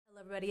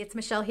Everybody, it's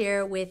Michelle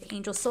here with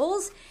Angel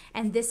Souls,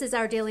 and this is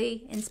our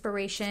daily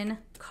inspiration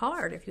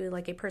card. If you would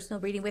like a personal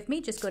reading with me,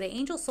 just go to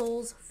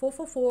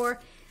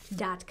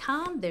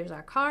angelsouls444.com. There's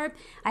our card.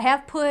 I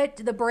have put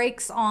the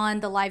brakes on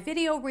the live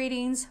video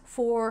readings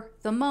for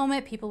the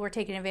moment. People were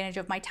taking advantage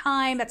of my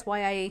time. That's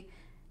why I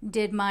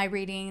did my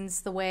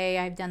readings the way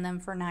I've done them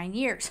for 9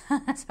 years.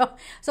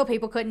 so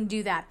people couldn't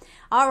do that.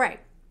 All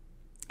right.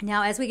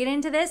 Now, as we get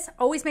into this,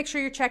 always make sure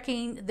you're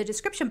checking the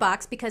description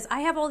box because I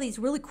have all these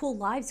really cool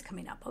lives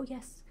coming up. Oh,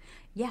 yes.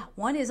 Yeah,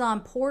 one is on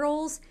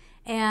portals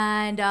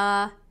and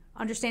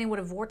understanding what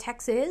a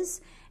vortex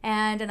is.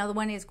 And another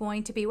one is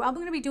going to be, well, I'm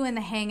going to be doing the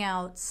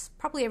hangouts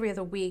probably every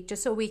other week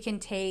just so we can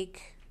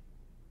take,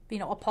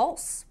 a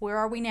pulse. Where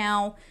are we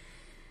now?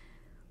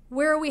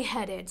 Where are we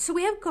headed? So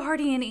we have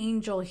Guardian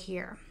Angel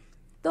here.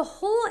 The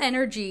whole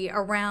energy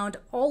around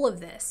all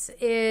of this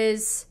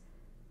is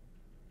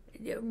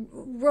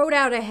road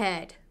out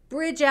ahead,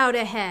 bridge out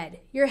ahead.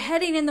 You're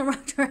heading in the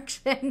wrong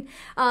direction.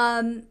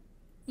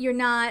 You're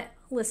not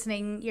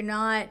listening. You're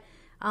not,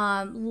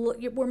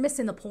 we're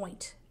missing the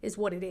point is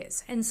what it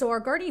is. And so our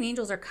guardian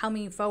angels are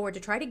coming forward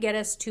to try to get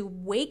us to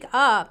wake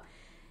up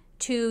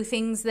to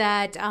things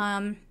that,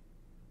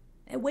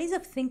 ways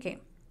of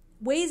thinking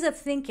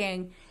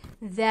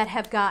that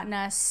have gotten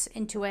us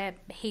into a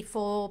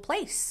hateful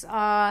place.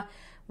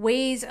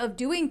 Ways of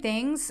doing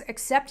things,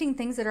 accepting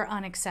things that are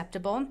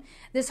unacceptable.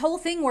 This whole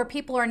thing where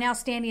people are now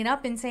standing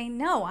up and saying,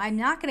 no, I'm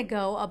not going to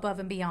go above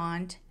and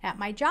beyond at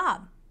my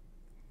job.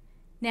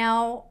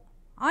 Now,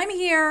 I'm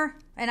here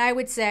and I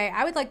would say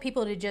I would like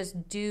people to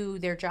just do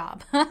their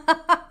job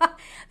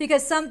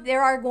because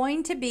there are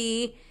going to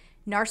be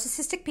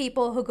narcissistic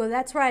people who go,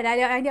 that's right.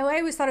 I know. I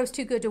always thought it was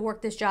too good to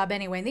work this job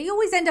anyway. And they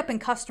always end up in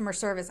customer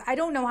service. I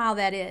don't know how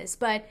that is,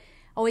 but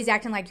always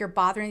acting like you're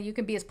bothering. You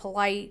can be as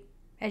polite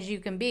as you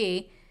can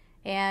be.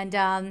 And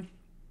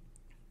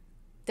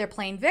they're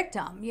playing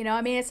victim.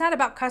 It's not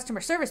about customer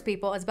service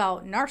people. It's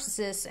about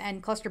narcissists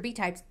and cluster B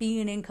types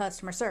being in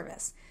customer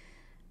service.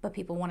 But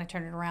people want to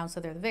turn it around so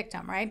they're the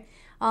victim, right?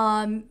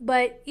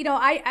 But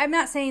I'm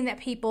not saying that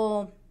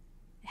people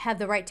have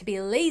the right to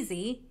be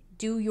lazy.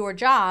 Do your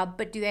job,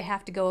 but do they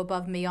have to go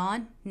above and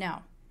beyond?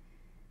 No.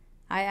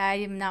 I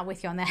am not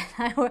with you on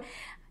that.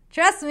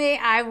 Trust me,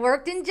 I've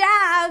worked in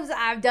jobs.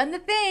 I've done the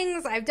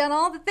things. I've done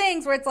all the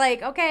things where it's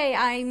like, okay,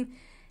 I'm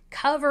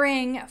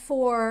covering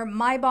for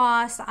my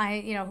boss,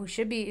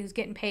 who's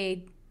getting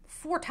paid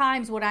 4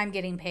 times what I'm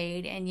getting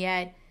paid, and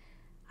yet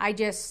I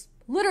just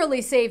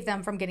literally saved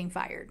them from getting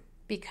fired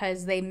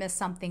because they missed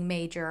something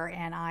major,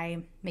 and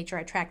I made sure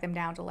I tracked them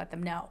down to let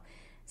them know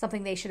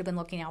something they should have been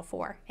looking out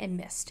for and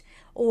missed.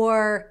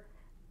 Or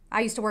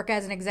I used to work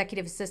as an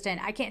executive assistant.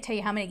 I can't tell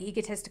you how many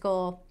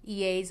egotistical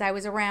EAs I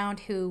was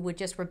around who would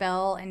just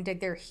rebel and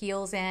dig their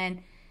heels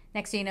in.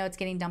 Next thing you know, it's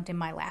getting dumped in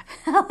my lap.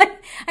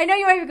 I know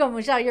you might be going,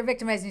 Michelle, you're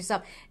victimizing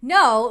yourself.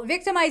 No,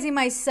 victimizing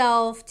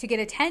myself to get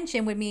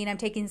attention would mean I'm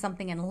taking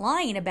something and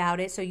lying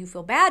about it so you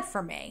feel bad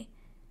for me.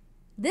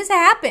 This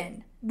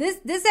happened.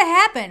 This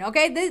happened,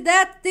 okay?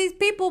 These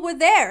people were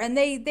there, and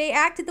they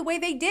acted the way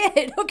they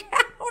did, okay?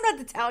 I don't know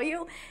what to tell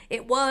you.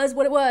 It was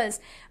what it was.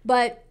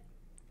 But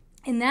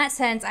in that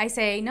sense, I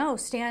say, no,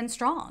 stand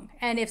strong.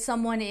 And if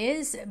someone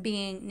is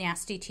being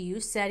nasty to you,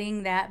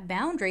 setting that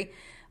boundary,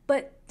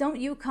 but don't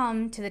you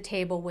come to the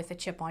table with a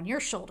chip on your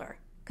shoulder.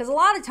 Because a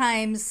lot of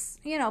times,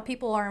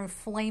 people are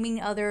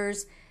inflaming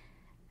others.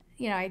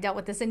 I dealt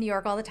with this in New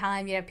York all the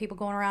time. You have people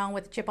going around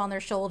with a chip on their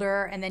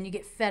shoulder, and then you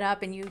get fed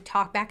up and you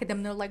talk back at them.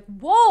 And they're like,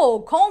 whoa,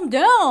 calm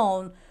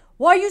down.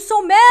 Why are you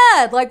so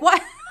mad? Like,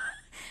 what?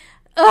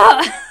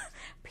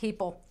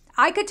 People.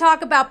 I could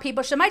talk about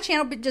people. Should my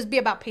channel just be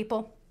about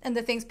people and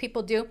the things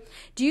people do?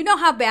 Do you know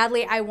how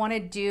badly I want to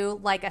do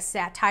like a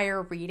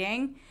satire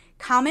reading?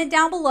 Comment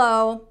down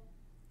below.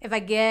 If I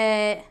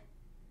get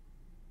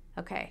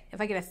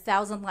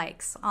 1,000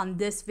 likes on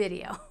this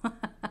video,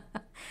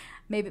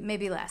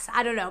 maybe less,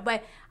 I don't know,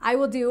 but I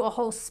will do a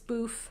whole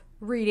spoof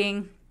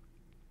reading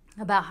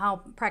about how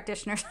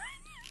practitioners are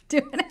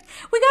doing it.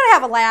 We got to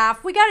have a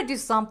laugh. We got to do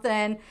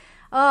something.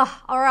 Or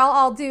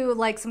I'll do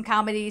like some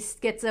comedy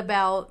skits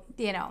about,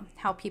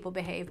 how people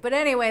behave. But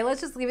anyway, let's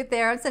just leave it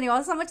there. I'm sending you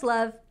all so much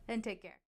love and take care.